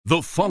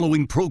The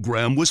following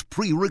program was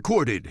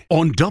pre-recorded.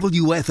 On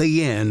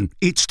WFAN,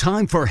 it's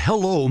time for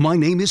Hello, My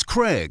Name is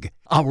Craig,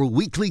 our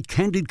weekly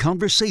candid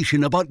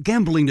conversation about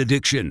gambling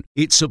addiction.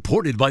 It's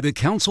supported by the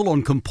Council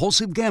on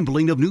Compulsive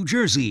Gambling of New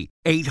Jersey,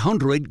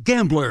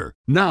 800-GAMBLER.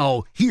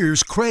 Now,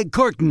 here's Craig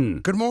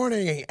Carton. Good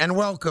morning and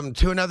welcome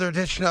to another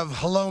edition of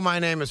Hello, My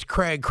Name is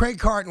Craig. Craig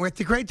Carton with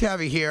you. Great to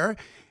have you here.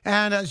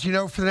 And as you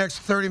know, for the next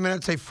 30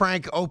 minutes, a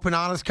frank, open,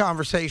 honest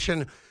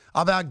conversation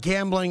about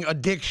gambling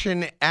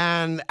addiction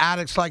and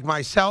addicts like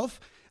myself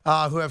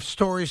who have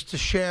stories to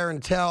share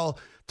and tell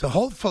to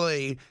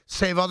hopefully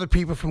save other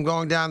people from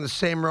going down the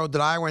same road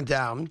that I went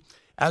down.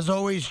 As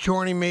always,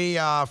 joining me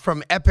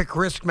from Epic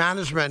Risk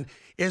Management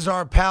is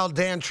our pal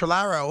Dan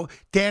Trillaro.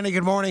 Danny,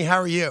 good morning.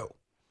 How are you?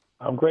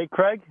 I'm great,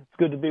 Craig. It's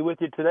good to be with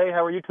you today.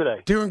 How are you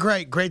today? Doing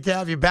great. Great to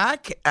have you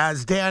back,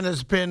 as Dan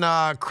has been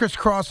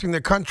crisscrossing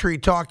the country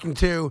talking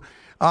to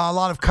a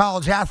lot of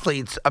college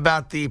athletes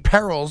about the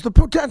perils, the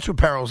potential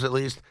perils at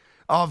least,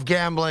 of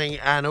gambling,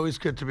 and always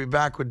good to be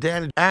back with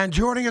Dan. And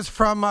joining us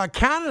from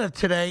Canada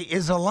today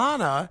is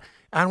Alana.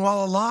 And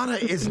while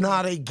Alana is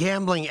not a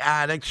gambling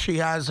addict, she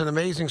has an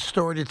amazing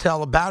story to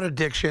tell about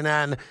addiction.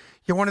 And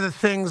one of the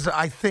things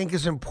I think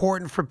is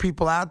important for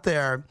people out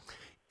there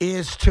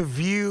is to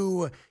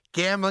view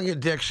gambling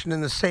addiction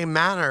in the same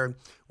manner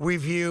we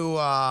view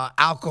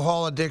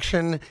alcohol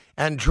addiction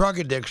and drug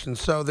addiction.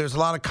 So there's a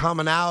lot of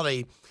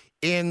commonality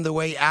in the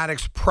way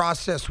addicts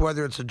process,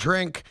 whether it's a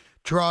drink,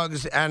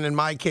 drugs, and in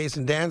my case,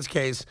 in Dan's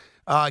case,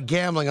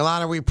 gambling.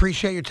 Alana, we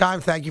appreciate your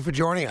time. Thank you for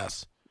joining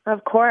us.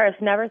 Of course.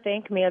 Never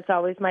thank me. It's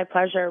always my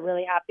pleasure.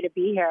 Really happy to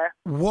be here.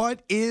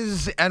 What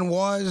is and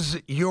was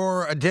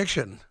your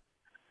addiction?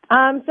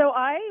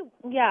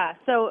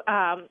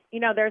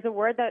 There's a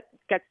word that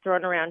gets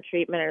thrown around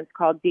treatment, and it's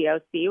called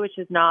DOC, which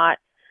is not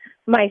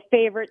my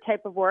favorite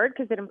type of word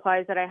because it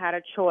implies that I had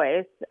a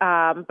choice.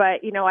 I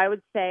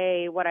would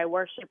say what I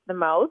worship the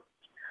most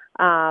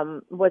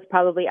was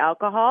probably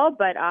alcohol,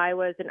 but I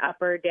was an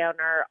upper,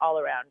 downer,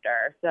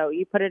 all-arounder. So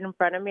you put it in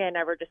front of me, I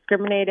never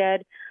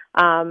discriminated,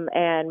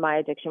 and my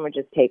addiction would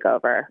just take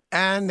over.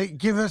 And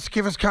give us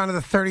kind of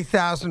the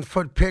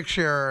 30,000-foot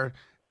picture.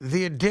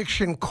 The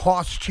addiction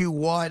cost you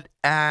what,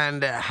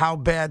 and how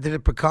bad did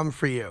it become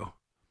for you?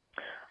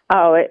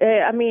 Oh,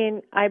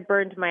 I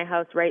burned my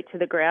house right to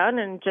the ground,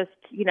 and just,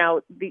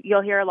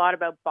 you'll hear a lot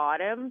about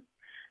bottoms.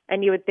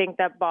 And you would think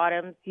that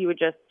bottoms, you would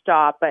just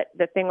stop. But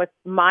the thing with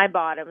my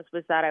bottoms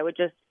was that I would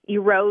just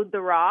erode the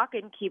rock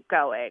and keep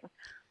going.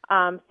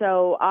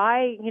 So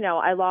I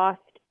lost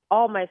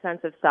all my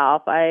sense of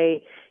self.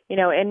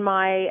 In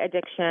my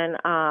addiction,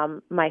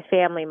 my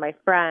family, my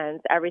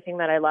friends, everything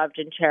that I loved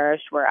and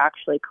cherished were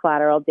actually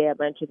collateral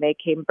damage, and they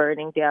came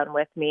burning down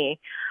with me.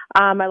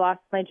 I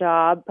lost my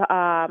job.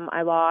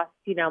 I lost,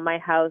 my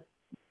house.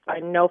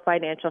 No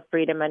financial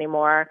freedom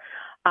anymore.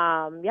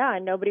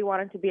 And nobody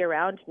wanted to be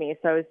around me,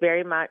 so I was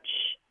very much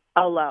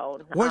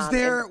alone. Was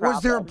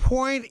there a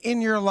point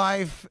in your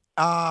life,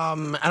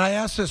 and I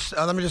asked this,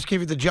 let me just give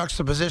you the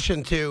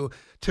juxtaposition to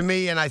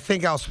me, and I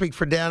think I'll speak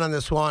for Dan on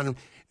this one.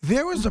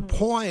 There was a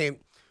point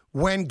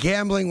when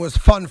gambling was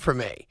fun for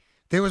me.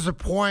 There was a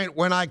point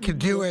when I could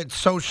do it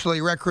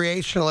socially,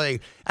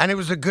 recreationally, and it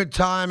was a good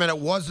time, and it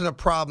wasn't a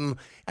problem,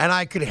 and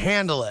I could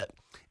handle it.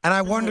 And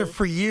I wonder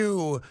for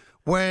you,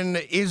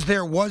 was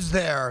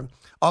there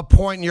a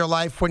point in your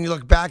life when you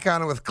look back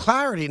on it with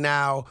clarity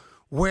now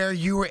where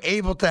you were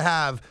able to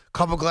have a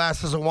couple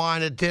glasses of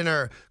wine at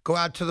dinner, go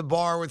out to the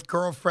bar with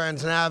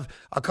girlfriends and have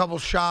a couple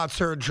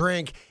shots or a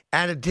drink,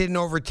 and it didn't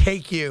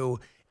overtake you?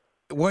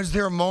 Was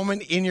there a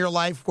moment in your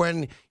life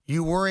when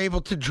you were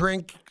able to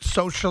drink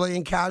socially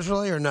and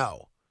casually, or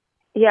no?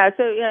 I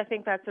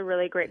think that's a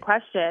really great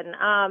question.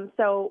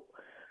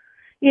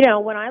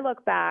 When I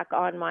look back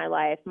on my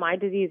life, my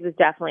disease was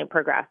definitely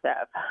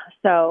progressive.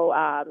 So,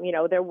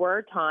 there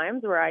were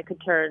times where I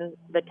could turn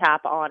the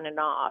tap on and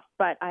off,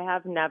 but I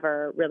have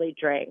never really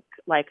drank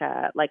like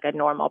a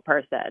normal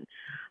person.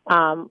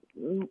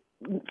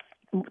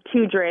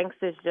 2 drinks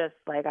is just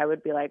like, I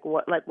would be like,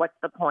 what's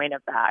the point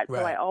of that? Right.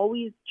 So I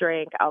always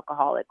drank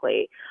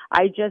alcoholically.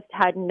 I just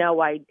had no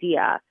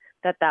idea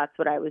that that's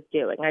what I was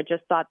doing. I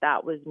just thought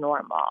that was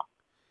normal.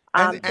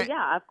 Of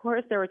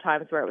course, there were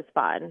times where it was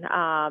fun.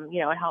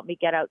 It helped me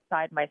get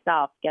outside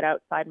myself, get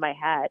outside my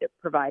head. It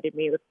provided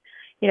me with,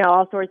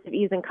 all sorts of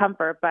ease and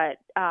comfort. But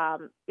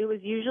it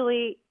was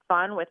usually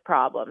fun with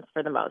problems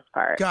for the most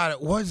part. Got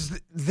it. Was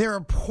there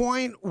a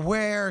point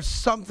where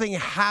something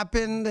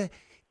happened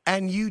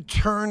and you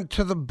turned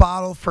to the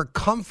bottle for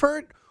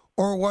comfort?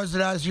 Or was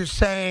it, as you're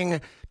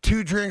saying,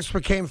 2 drinks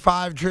became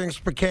 5 drinks,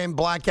 became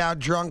blackout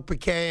drunk,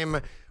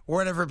 became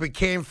whatever it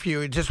became for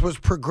you? It just was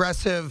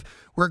progressive,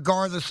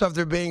 regardless of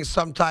there being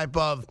some type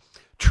of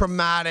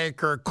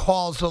traumatic or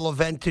causal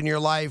event in your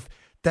life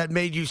that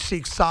made you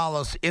seek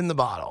solace in the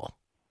bottle?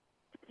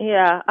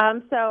 Yeah.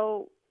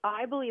 So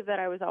I believe that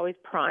I was always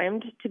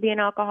primed to be an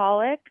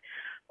alcoholic.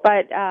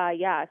 But,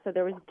 so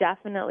there was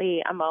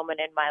definitely a moment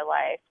in my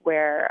life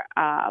where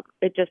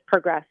it just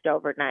progressed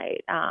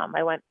overnight.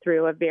 I went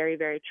through a very,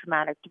 very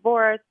traumatic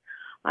divorce.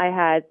 I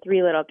had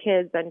 3 little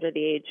kids under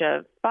the age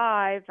of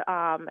 5,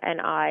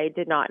 and I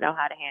did not know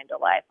how to handle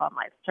life on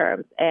life's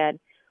terms. And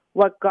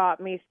what got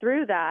me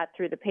through that,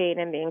 through the pain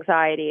and the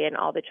anxiety and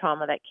all the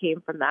trauma that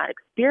came from that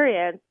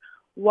experience,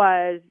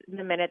 was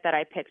the minute that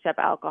I picked up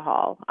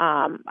alcohol.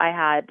 I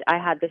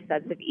had this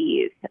sense of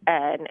ease,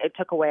 and it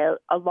took away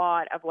a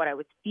lot of what I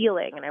was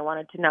feeling, and I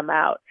wanted to numb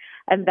out,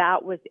 and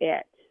that was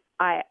it.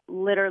 I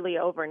literally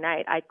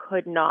overnight I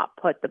could not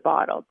put the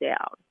bottle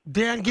down.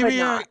 Dan,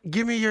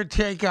 give me your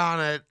take on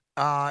it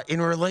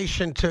in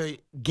relation to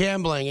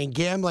gambling and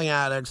gambling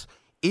addicts.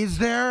 Is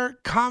there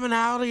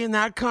commonality in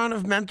that kind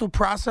of mental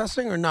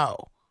processing or no?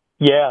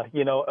 Yeah,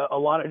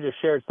 Alana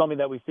just shared something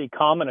that we see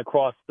common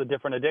across the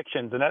different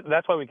addictions, and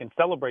that's why we can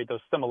celebrate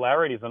those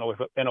similarities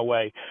in a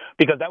way,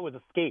 because that was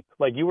escape.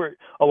 Like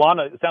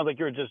Alana, it sounds like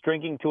you were just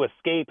drinking to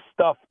escape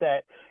stuff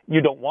that you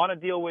don't want to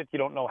deal with, you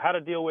don't know how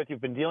to deal with, you've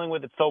been dealing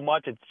with it so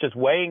much, it's just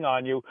weighing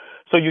on you,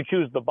 so you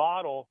choose the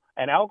bottle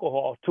and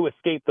alcohol to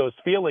escape those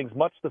feelings,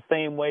 much the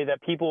same way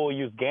that people will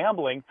use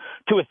gambling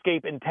to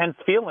escape intense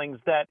feelings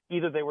that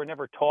either they were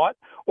never taught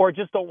or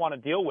just don't want to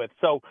deal with.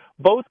 So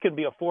both can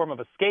be a form of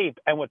escape.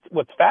 And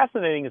what's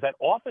fascinating is that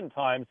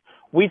oftentimes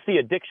we see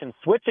addiction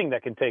switching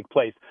that can take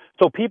place.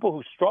 So people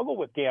who struggle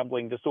with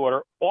gambling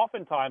disorder,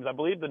 oftentimes, I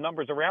believe the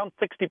number's around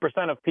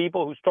 60% of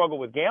people who struggle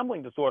with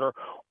gambling disorder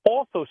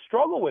also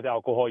struggle with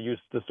alcohol use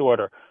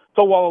disorder.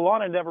 So while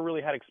Alana never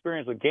really had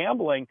experience with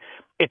gambling,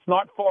 it's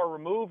not far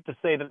removed to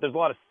say that there's a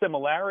lot of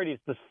similarities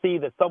to see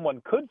that someone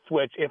could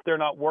switch if they're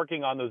not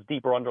working on those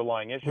deeper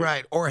underlying issues.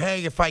 Right. Or,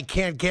 hey, if I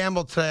can't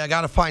gamble today, I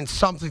got to find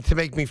something to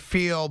make me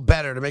feel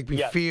better, to make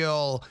me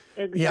feel,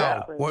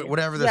 Exactly.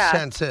 whatever the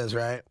sense is,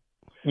 right?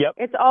 Yep.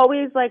 It's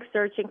always like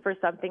searching for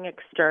something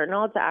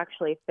external to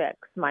actually fix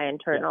my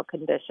internal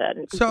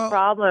condition. So the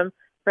problem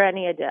for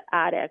any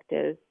addict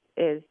is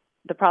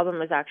the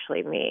problem is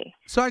actually me.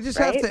 So I just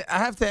right?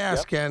 have to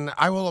ask, and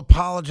I will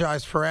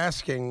apologize for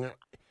asking.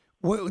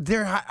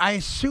 I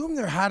assume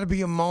there had to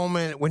be a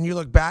moment when you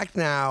look back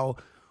now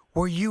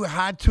where you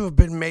had to have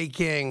been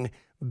making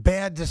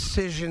bad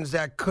decisions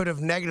that could have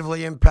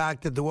negatively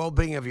impacted the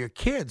well-being of your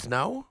kids.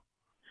 No?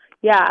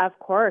 Yeah, of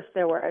course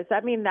there was.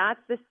 I mean, that's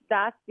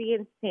the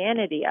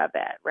insanity of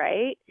it,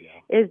 right? Yeah.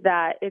 Is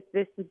that it's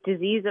this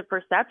disease of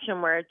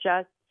perception where it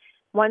just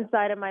one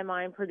side of my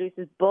mind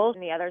produces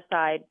bullshit and the other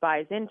side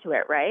buys into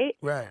it, right?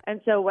 Right.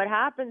 And so what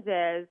happens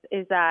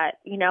is that,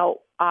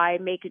 I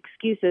make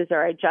excuses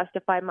or I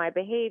justify my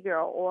behavior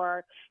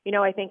or,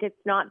 I think it's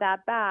not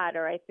that bad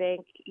or I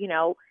think,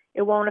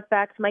 it won't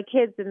affect my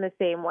kids in the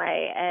same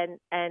way and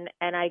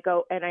I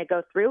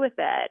go through with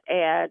it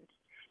and,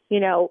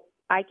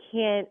 I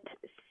can't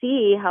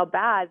see how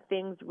bad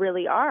things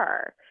really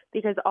are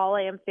because all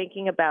I am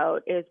thinking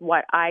about is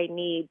what I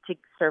need to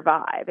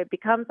survive. It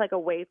becomes like a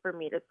way for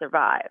me to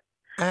survive.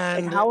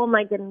 And like how am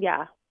I going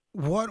to,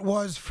 What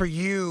was for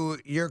you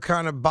your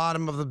kind of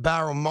bottom of the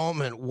barrel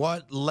moment?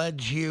 What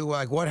led you,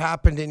 what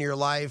happened in your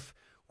life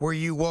where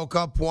you woke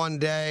up one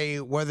day,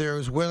 whether it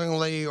was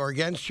willingly or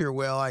against your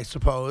will, I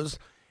suppose,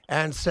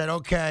 and said,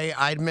 okay,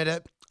 I admit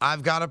it.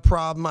 I've got a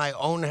problem. I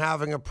own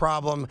having a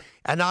problem.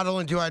 And not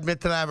only do I admit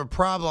that I have a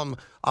problem,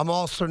 I'm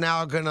also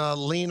now going to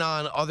lean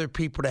on other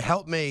people to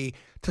help me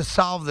to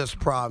solve this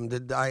problem.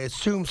 Did I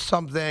assume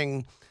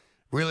something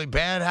really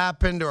bad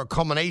happened or a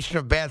culmination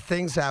of bad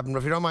things happened?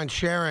 If you don't mind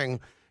sharing,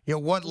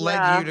 what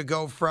led you to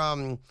go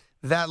from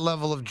that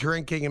level of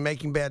drinking and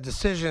making bad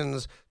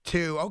decisions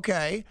to,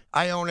 okay,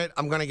 I own it,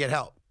 I'm going to get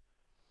help?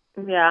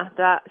 Yeah,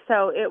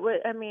 it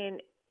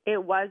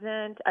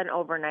wasn't an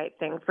overnight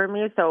thing for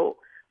me. So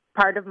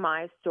part of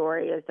my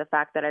story is the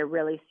fact that I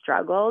really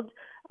struggled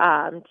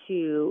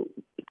to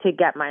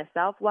get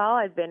myself well.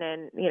 I've been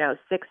in,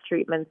 6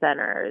 treatment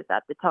centers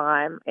at the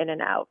time, in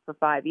and out for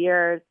 5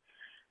 years.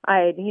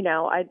 I'd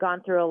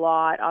gone through a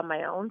lot on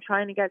my own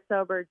trying to get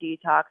sober,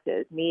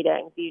 detoxes,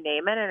 meetings, you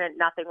name it, and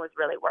nothing was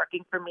really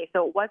working for me.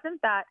 So it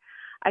wasn't that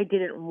I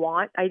didn't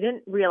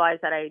realize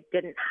that I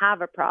didn't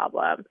have a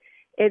problem.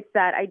 It's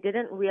that I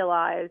didn't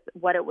realize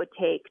what it would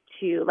take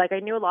to, I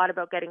knew a lot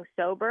about getting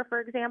sober, for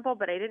example,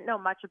 but I didn't know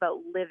much about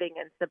living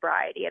in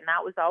sobriety, and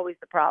that was always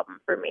the problem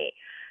for me.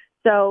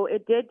 So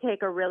it did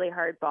take a really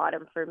hard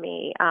bottom for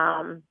me.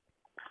 And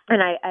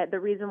the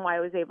reason why I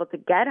was able to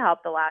get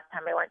help the last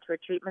time I went to a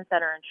treatment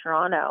center in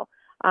Toronto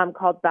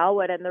called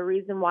Bellwood, and the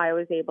reason why I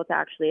was able to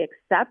actually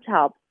accept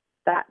help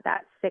that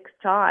 6th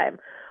time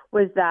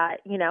was that,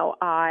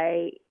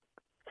 I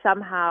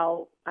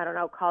somehow, I don't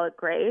know, call it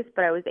grace,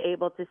 but I was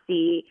able to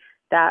see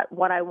that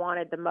what I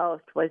wanted the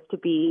most was to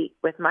be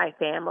with my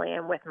family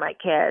and with my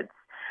kids.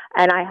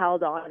 And I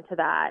held on to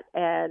that.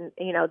 And,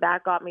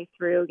 that got me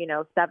through,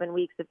 7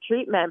 weeks of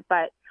treatment.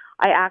 But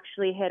I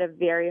actually hit a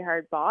very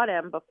hard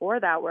bottom before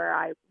that where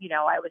I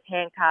was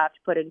handcuffed,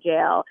 put in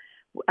jail,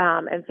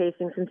 and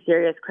facing some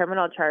serious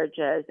criminal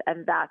charges.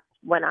 And that's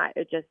when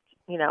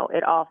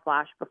it all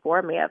flashed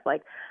before me of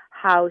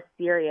how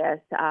serious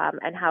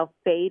and how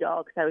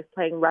fatal, because I was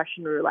playing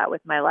Russian roulette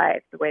with my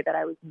life, the way that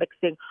I was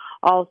mixing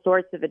all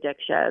sorts of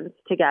addictions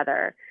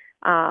together.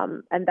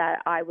 and that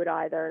I would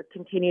either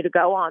continue to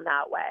go on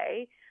that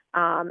way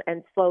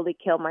and slowly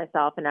kill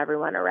myself and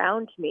everyone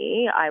around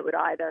me. I would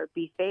either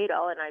be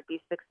fatal and I'd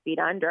be 6 feet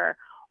under,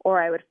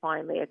 or I would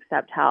finally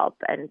accept help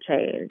and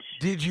change.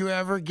 Did you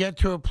ever get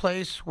to a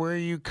place where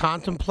you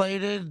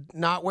contemplated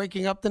not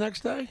waking up the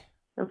next day?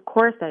 Of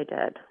course I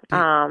did.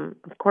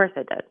 Of course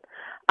I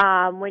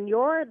did. When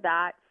you're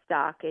that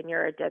stuck in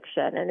your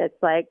addiction, and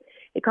it's like,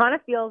 it kind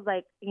of feels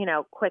like,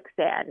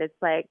 quicksand. It's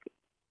like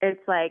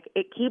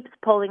it keeps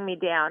pulling me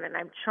down, and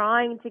I'm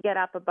trying to get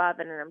up above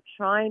it, and I'm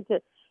trying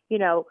to,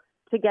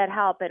 to get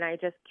help, and I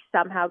just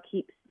somehow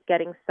keep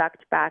getting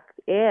sucked back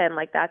in.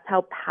 Like, that's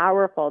how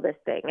powerful this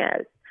thing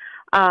is.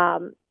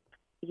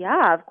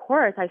 Yeah, of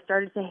course. I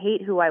started to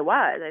hate who I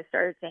was. I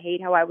started to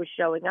hate how I was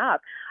showing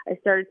up. I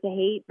started to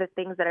hate the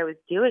things that I was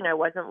doing. I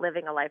wasn't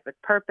living a life with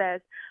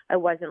purpose. I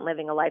wasn't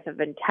living a life of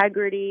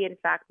integrity. In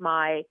fact,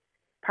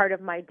 part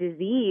of my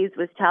disease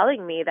was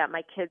telling me that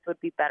my kids would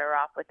be better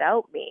off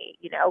without me,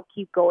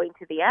 keep going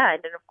to the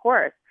end. And of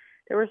course,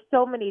 there were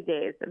so many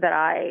days that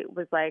I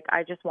was like,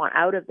 I just want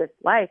out of this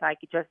life.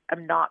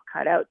 I'm not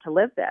cut out to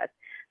live this,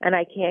 and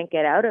I can't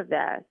get out of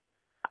this.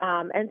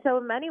 And so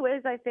in many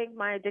ways, I think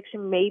my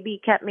addiction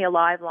maybe kept me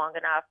alive long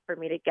enough for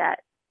me to get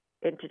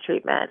into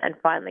treatment and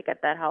finally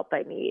get that help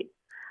I need,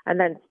 and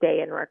then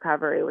stay in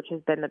recovery, which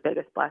has been the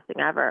biggest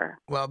blessing ever.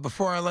 Well,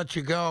 before I let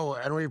you go,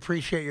 and we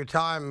appreciate your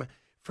time,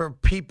 for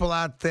people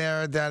out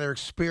there that are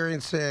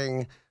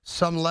experiencing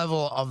some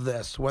level of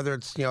this, whether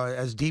it's,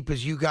 as deep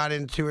as you got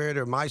into it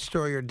or my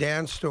story or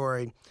Dan's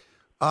story,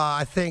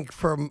 I think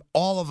for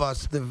all of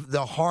us,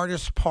 the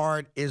hardest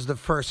part is the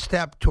first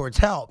step towards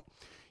help.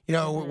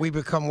 We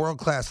become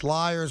world-class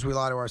liars. We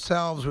lie to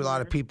ourselves. We lie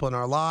to people in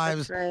our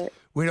lives. That's right.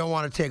 We don't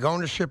want to take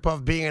ownership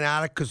of being an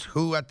addict, because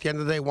who, at the end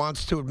of the day,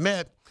 wants to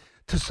admit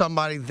to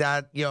somebody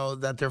that,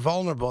 that they're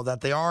vulnerable,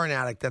 that they are an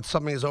addict, that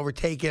something has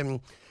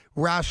overtaken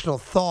rational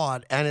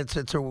thought. And it's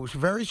a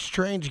very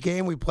strange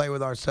game we play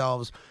with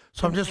ourselves.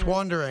 So I'm just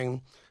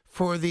wondering,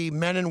 for the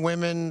men and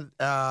women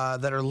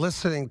that are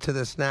listening to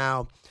this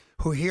now,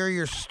 who hear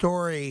your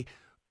story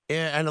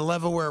at a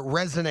level where it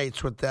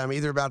resonates with them,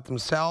 either about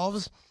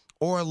themselves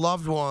or a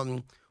loved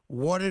one,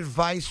 what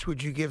advice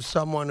would you give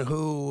someone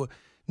who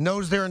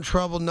knows they're in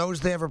trouble,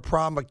 knows they have a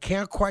problem, but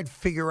can't quite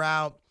figure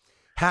out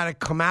how to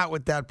come out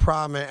with that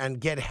problem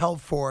and get help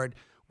for it?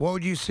 What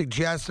would you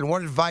suggest, and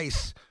what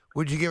advice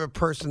would you give a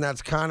person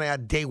that's kind of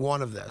at day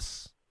one of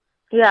this?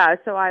 Yeah,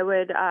 so I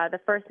would, the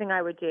first thing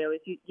I would do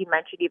is, you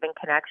mentioned even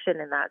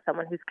connection in that,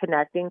 someone who's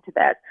connecting to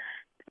this.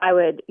 I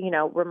would,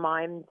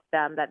 remind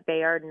them that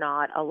they are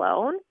not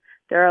alone.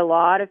 There are a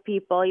lot of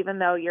people, even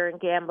though you're in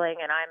gambling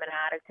and I'm an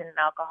addict and an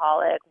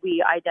alcoholic,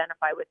 we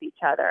identify with each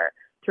other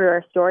through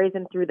our stories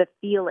and through the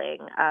feeling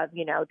of,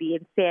 the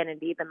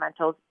insanity, the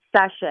mental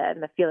obsession,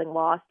 the feeling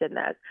lost in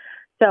this.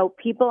 So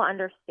people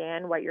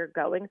understand what you're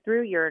going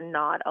through. You're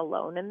not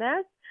alone in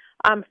this.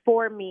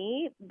 For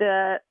me,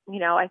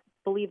 I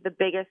believe the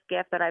biggest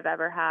gift that I've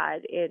ever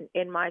had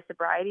in my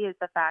sobriety is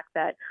the fact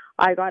that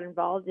I got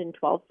involved in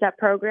 12-step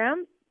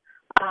programs.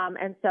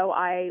 And so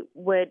I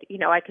would,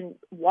 I can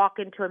walk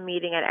into a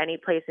meeting at any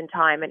place in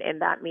time, and in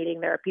that meeting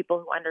there are people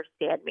who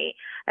understand me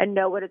and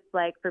know what it's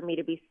like for me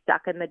to be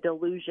stuck in the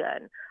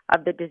delusion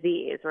of the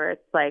disease, where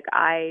it's like,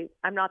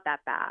 I'm not that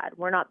bad.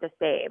 We're not the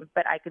same,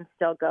 but I can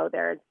still go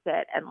there and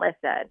sit and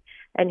listen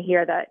and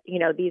hear that,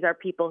 these are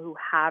people who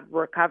have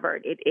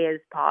recovered. It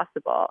is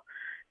possible.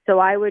 So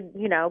I would,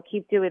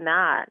 keep doing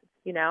that,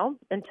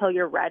 until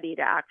you're ready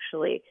to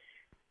actually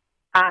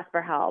ask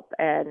for help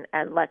and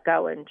let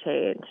go and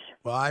change.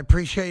 Well, I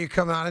appreciate you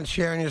coming on and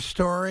sharing your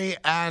story,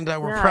 and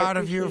we're proud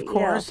of you, of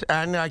course,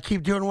 and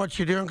keep doing what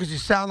you're doing, because you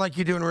sound like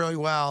you're doing really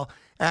well.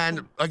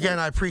 And again,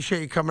 I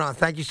appreciate you coming on.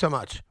 Thank you so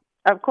much.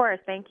 Of course.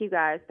 Thank you,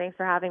 guys. Thanks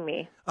for having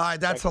me. All right,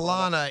 that's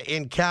Alana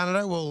in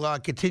Canada. We'll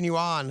continue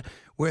on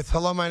with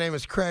Hello, My Name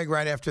is Craig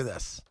right after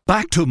this.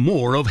 Back to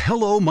more of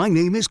Hello, My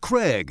Name is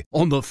Craig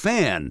on The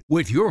Fan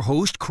with your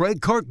host,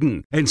 Craig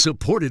Carton, and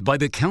supported by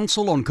the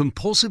Council on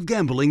Compulsive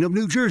Gambling of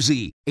New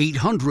Jersey,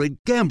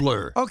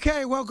 800-GAMBLER.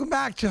 Okay, welcome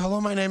back to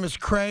Hello, My Name is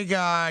Craig.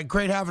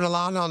 Great having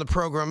Alana on the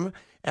program.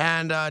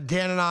 And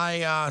Dan and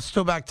I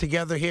still back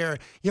together here.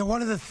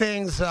 One of the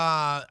things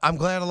I'm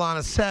glad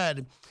Alana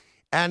said,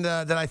 and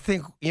that I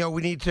think,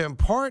 we need to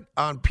impart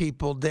on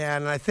people,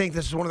 Dan, and I think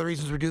this is one of the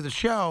reasons we do the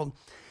show,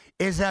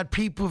 is that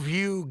people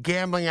view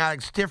gambling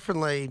addicts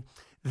differently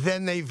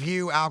than they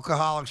view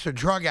alcoholics or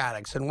drug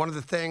addicts. And one of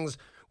the things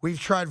we've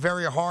tried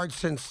very hard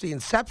since the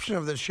inception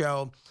of the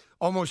show,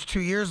 almost 2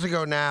 years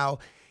ago now,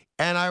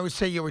 and I always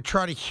say, we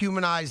try to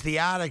humanize the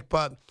addict,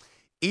 but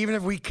even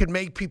if we could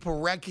make people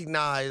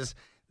recognize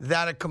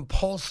that a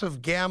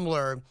compulsive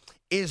gambler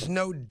is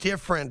no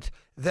different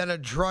than a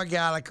drug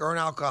addict or an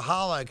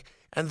alcoholic,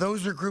 and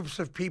those are groups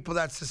of people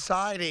that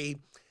society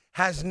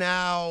has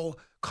now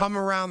come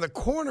around the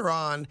corner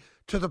on,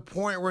 to the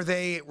point where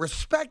they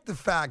respect the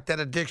fact that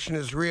addiction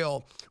is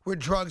real with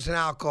drugs and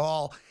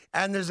alcohol,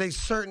 and there's a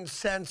certain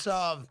sense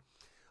of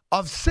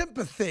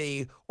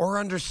sympathy or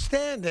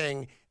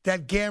understanding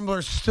that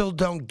gamblers still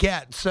don't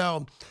get.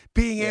 So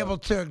being able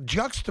to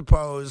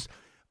juxtapose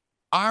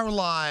our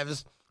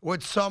lives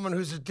with someone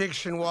whose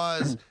addiction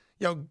was,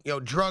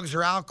 drugs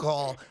or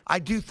alcohol, I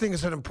do think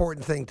is an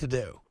important thing to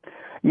do.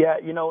 Yeah,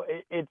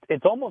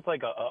 it's almost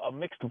like a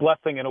mixed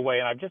blessing in a way.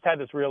 And I've just had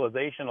this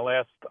realization the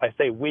last,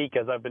 week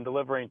as I've been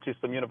delivering to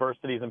some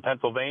universities in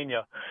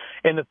Pennsylvania,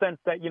 in the sense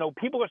that,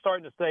 people are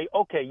starting to say,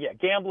 okay, yeah,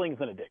 gambling's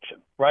an addiction,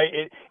 right?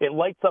 It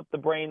lights up the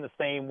brain the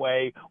same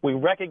way. We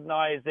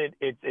recognize it.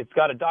 It's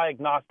got a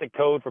diagnostic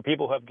code for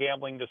people who have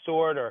gambling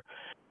disorder.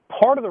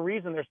 Part of the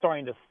reason they're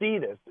starting to see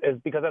this is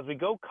because as we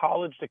go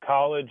college to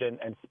college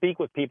and speak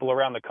with people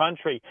around the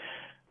country,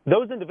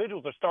 those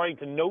individuals are starting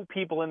to know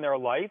people in their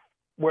life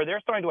where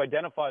they're starting to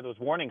identify those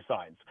warning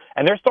signs,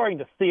 and they're starting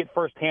to see it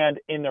firsthand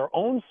in their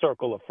own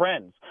circle of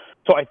friends.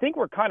 So I think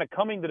we're kind of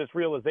coming to this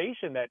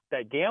realization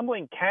that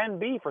gambling can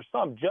be, for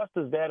some, just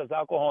as bad as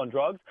alcohol and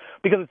drugs,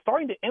 because it's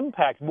starting to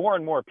impact more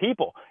and more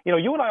people. You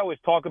and I always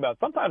talk about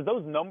sometimes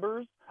those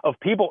numbers of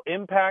people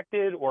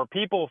impacted or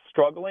people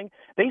struggling,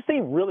 they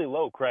seem really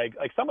low, Craig.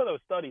 Like some of those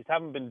studies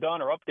haven't been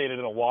done or updated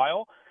in a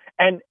while,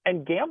 and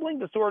gambling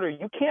disorder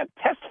you can't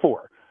test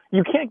for.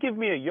 You can't give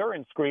me a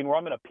urine screen where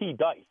I'm going to pee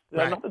dice.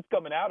 Right. Nothing's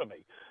coming out of me.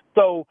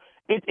 So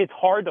it's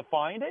hard to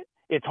find it.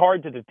 It's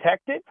hard to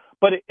detect it,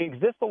 but it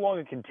exists along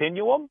a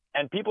continuum,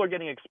 and people are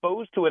getting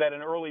exposed to it at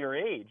an earlier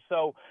age.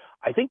 So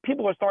I think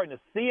people are starting to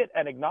see it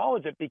and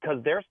acknowledge it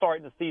because they're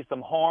starting to see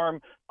some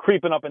harm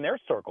creeping up in their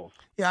circles.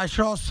 Yeah, I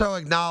should also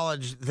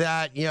acknowledge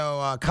that,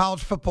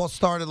 college football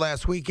started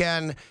last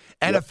weekend.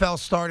 NFL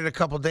started a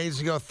couple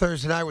days ago,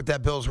 Thursday night, with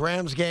that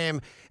Bills-Rams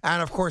game.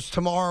 And, of course,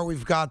 tomorrow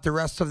we've got the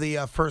rest of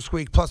the first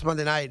week, plus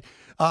Monday night,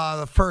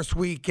 the first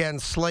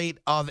weekend slate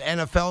of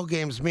NFL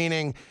games,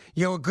 meaning,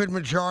 a good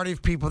majority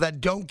of people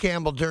that don't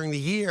gamble during the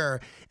year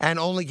and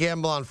only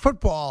gamble on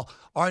football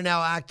are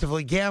now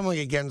actively gambling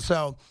again.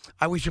 So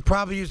we should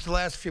probably use the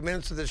last few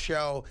minutes of the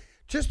show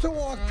just to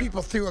walk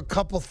people through a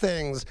couple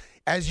things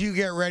as you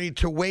get ready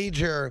to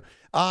wager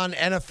on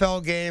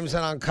NFL games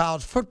and on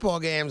college football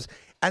games.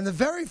 And the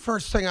very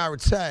first thing I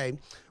would say,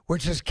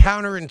 which is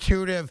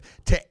counterintuitive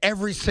to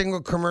every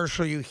single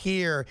commercial you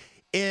hear,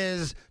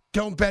 is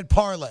don't bet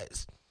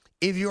parlays.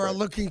 If you are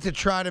looking to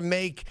try to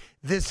make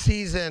this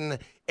season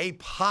a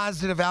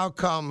positive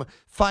outcome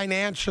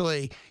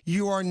financially,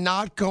 you are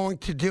not going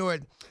to do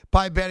it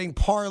by betting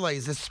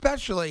parlays,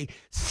 especially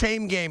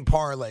same-game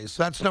parlays.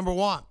 So that's number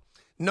one.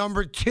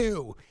 Number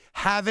two,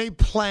 have a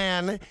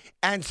plan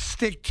and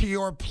stick to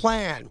your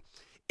plan.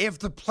 If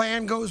the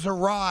plan goes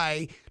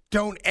awry,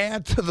 don't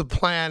add to the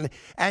plan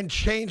and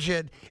change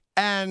it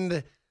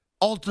and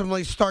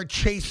ultimately start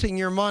chasing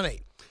your money.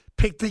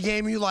 Pick the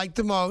game you like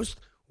the most,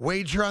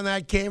 wager on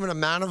that game an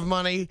amount of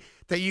money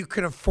that you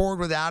can afford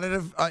without it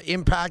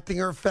impacting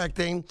or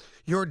affecting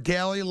your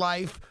daily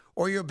life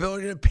or your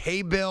ability to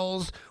pay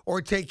bills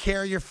or take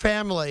care of your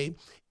family.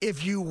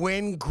 If you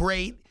win,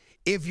 great.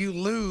 If you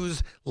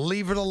lose,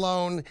 leave it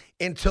alone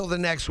until the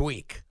next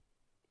week.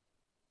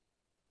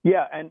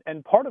 Yeah,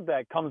 and part of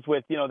that comes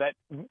with, that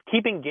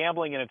keeping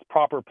gambling in its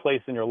proper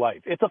place in your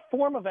life. It's a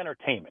form of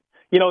entertainment.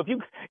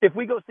 If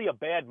we go see a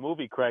bad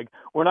movie, Craig,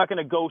 we're not going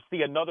to go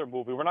see another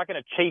movie. We're not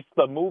going to chase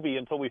the movie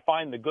until we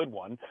find the good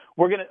one.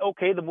 We're going to,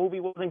 okay, the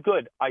movie wasn't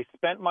good. I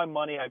spent my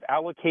money. I've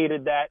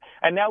allocated that.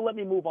 And now let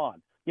me move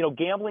on.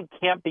 Gambling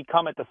can't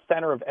become at the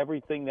center of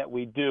everything that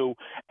we do,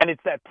 and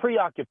it's that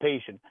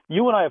preoccupation.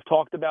 You and I have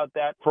talked about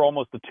that for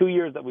almost the 2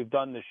 years that we've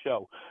done this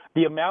show.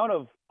 The amount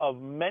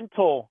of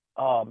mental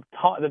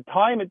the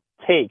time it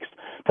takes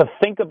to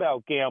think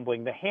about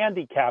gambling, the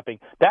handicapping,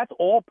 that's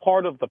all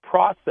part of the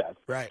process.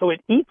 Right. So it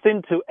eats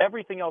into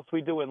everything else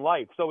we do in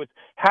life. So it's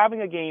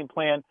having a game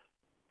plan,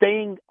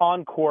 staying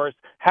on course,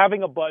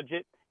 having a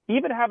budget,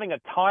 even having a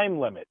time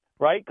limit.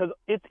 Right? Because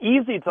it's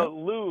easy to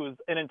lose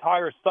an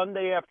entire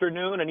Sunday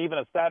afternoon and even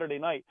a Saturday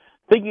night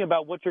thinking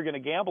about what you're going to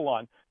gamble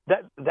on.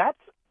 That's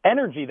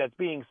energy that's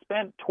being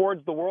spent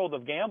towards the world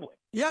of gambling.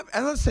 Yep,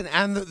 and listen,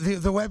 and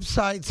the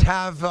websites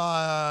have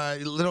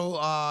little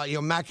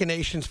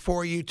machinations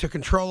for you to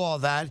control all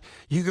that.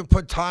 You can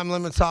put time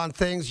limits on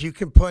things. You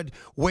can put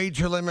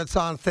wager limits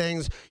on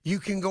things. You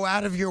can go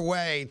out of your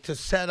way to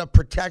set up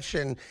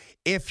protection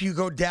if you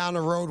go down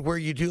a road where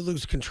you do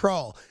lose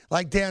control.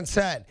 Like Dan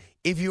said,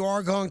 if you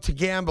are going to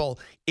gamble,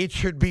 it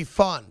should be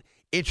fun.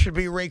 It should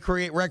be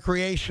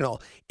recreational.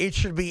 It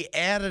should be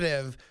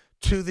additive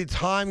to the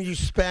time you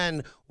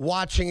spend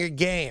watching a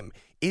game.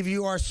 If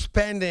you are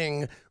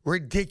spending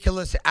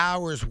ridiculous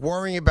hours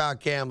worrying about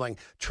gambling,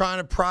 trying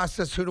to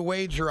process who to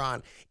wager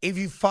on, if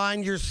you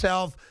find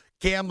yourself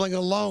gambling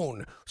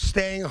alone,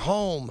 staying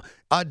home,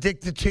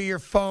 addicted to your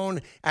phone,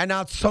 and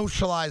not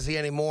socializing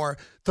anymore,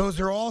 those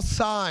are all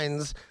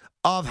signs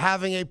of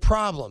having a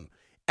problem.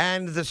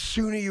 And the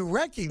sooner you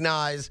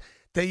recognize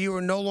that you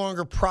are no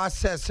longer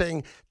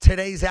processing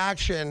today's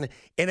action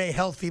in a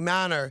healthy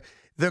manner,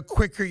 the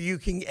quicker you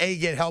can, A,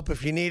 get help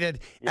if you need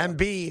it, and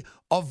B,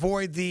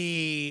 avoid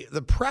the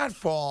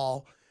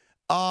pratfall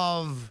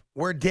of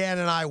where Dan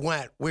and I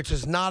went, which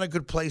is not a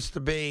good place to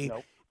be.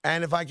 Nope.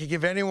 And if I could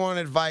give anyone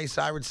advice,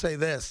 I would say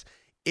this.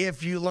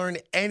 if you learn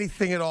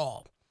anything at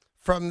all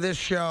from this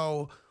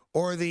show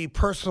or the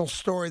personal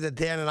story that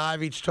Dan and I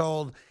have each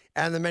told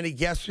and the many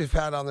guests we've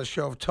had on the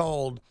show have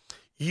told,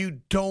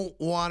 you don't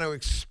want to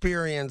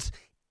experience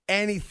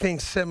anything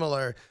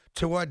similar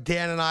to what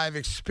Dan and I have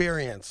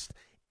experienced.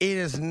 It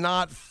is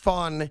not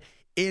fun.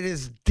 It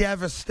is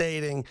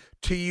devastating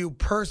to you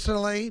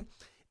personally,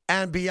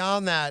 and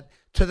beyond that,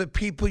 to the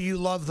people you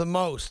love the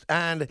most.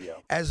 And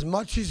as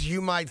much as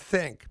you might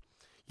think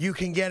you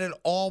can get it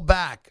all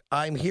back,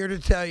 I'm here to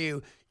tell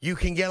you, you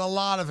can get a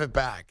lot of it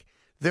back.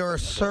 There are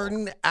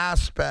certain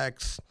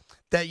aspects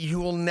that you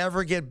will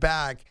never get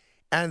back,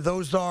 and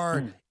those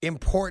are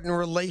important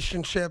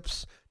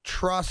relationships,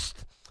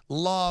 trust,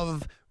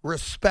 love,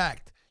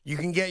 respect. You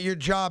can get your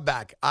job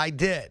back. I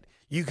did.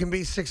 You can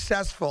be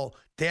successful.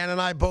 Dan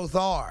and I both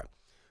are.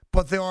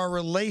 But there are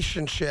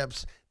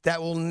relationships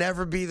that will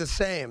never be the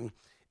same.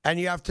 And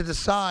you have to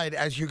decide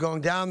as you're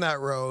going down that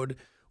road,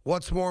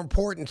 what's more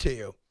important to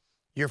you?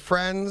 Your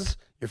friends,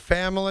 your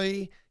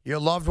family, your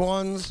loved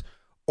ones,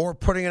 or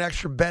putting an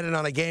extra bet in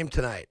on a game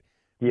tonight.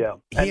 Yeah.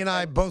 He and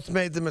I both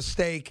made the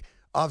mistake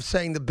of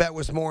saying the bet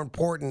was more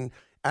important.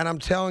 And I'm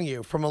telling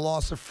you, from a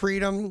loss of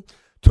freedom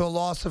to a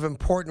loss of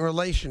important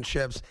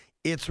relationships,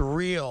 it's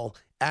real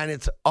and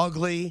it's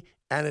ugly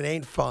and it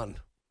ain't fun.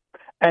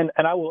 And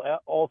I will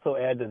also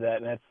add to that,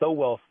 and it's so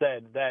well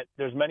said, that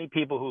there's many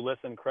people who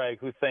listen, Craig,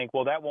 who think,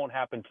 well, that won't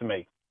happen to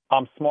me.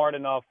 I'm smart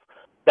enough.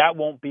 That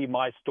won't be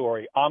my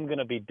story. I'm going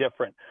to be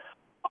different.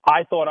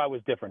 I thought I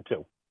was different,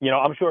 too. You know,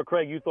 I'm sure,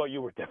 Craig, you thought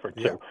you were different,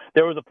 too. Yeah.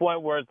 There was a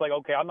point where it's like,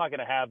 okay, I'm not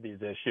going to have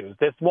these issues.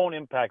 This won't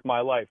impact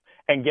my life.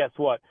 And guess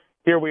what?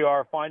 Here we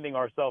are finding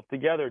ourselves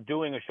together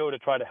doing a show to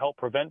try to help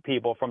prevent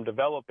people from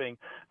developing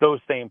those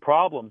same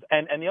problems.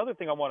 And the other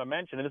thing I want to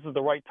mention, and this is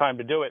the right time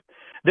to do it,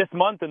 this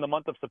month, in the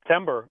month of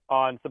September,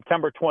 on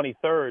September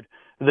 23rd,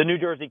 the New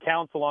Jersey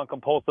Council on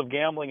Compulsive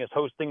Gambling is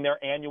hosting their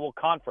annual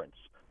conference.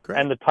 Great.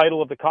 And the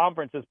title of the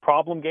conference is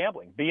Problem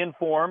Gambling, Be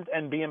Informed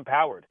and Be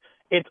Empowered.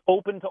 It's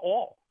open to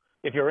all.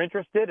 If you're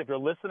interested, if you're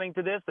listening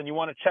to this and you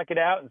want to check it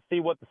out and see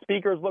what the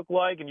speakers look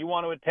like and you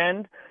want to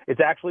attend,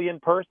 it's actually in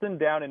person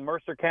down in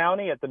Mercer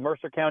County at the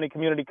Mercer County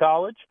Community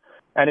College,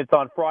 and it's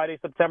on Friday,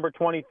 September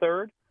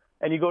 23rd.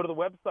 And you go to the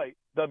website,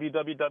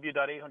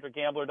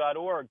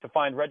 www.800gambler.org, to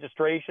find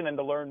registration and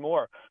to learn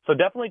more. So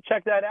definitely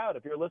check that out.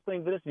 If you're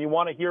listening to this and you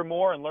want to hear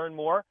more and learn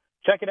more,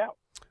 check it out.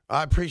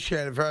 I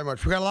appreciate it very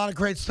much. We got a lot of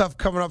great stuff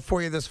coming up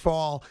for you this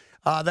fall.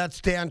 That's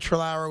Dan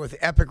Trelauer with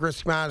Epic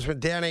Risk Management.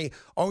 Danny,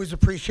 always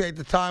appreciate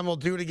the time. We'll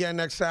do it again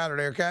next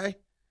Saturday, okay?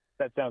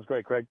 That sounds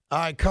great, Craig. All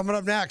right, coming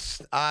up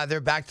next, they're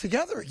back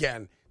together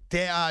again.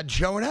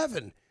 Joe and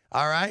Evan.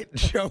 All right,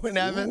 Joe and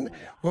Evan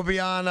will be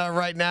on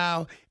right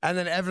now. And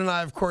then Evan and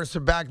I, of course, are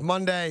back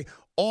Monday.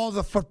 All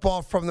the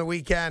football from the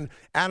weekend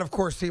and, of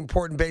course, the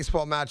important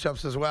baseball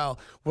matchups as well.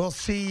 We'll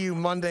see you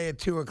Monday at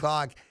 2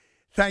 o'clock.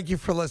 Thank you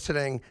for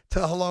listening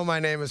to Hello, My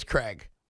Name is Craig.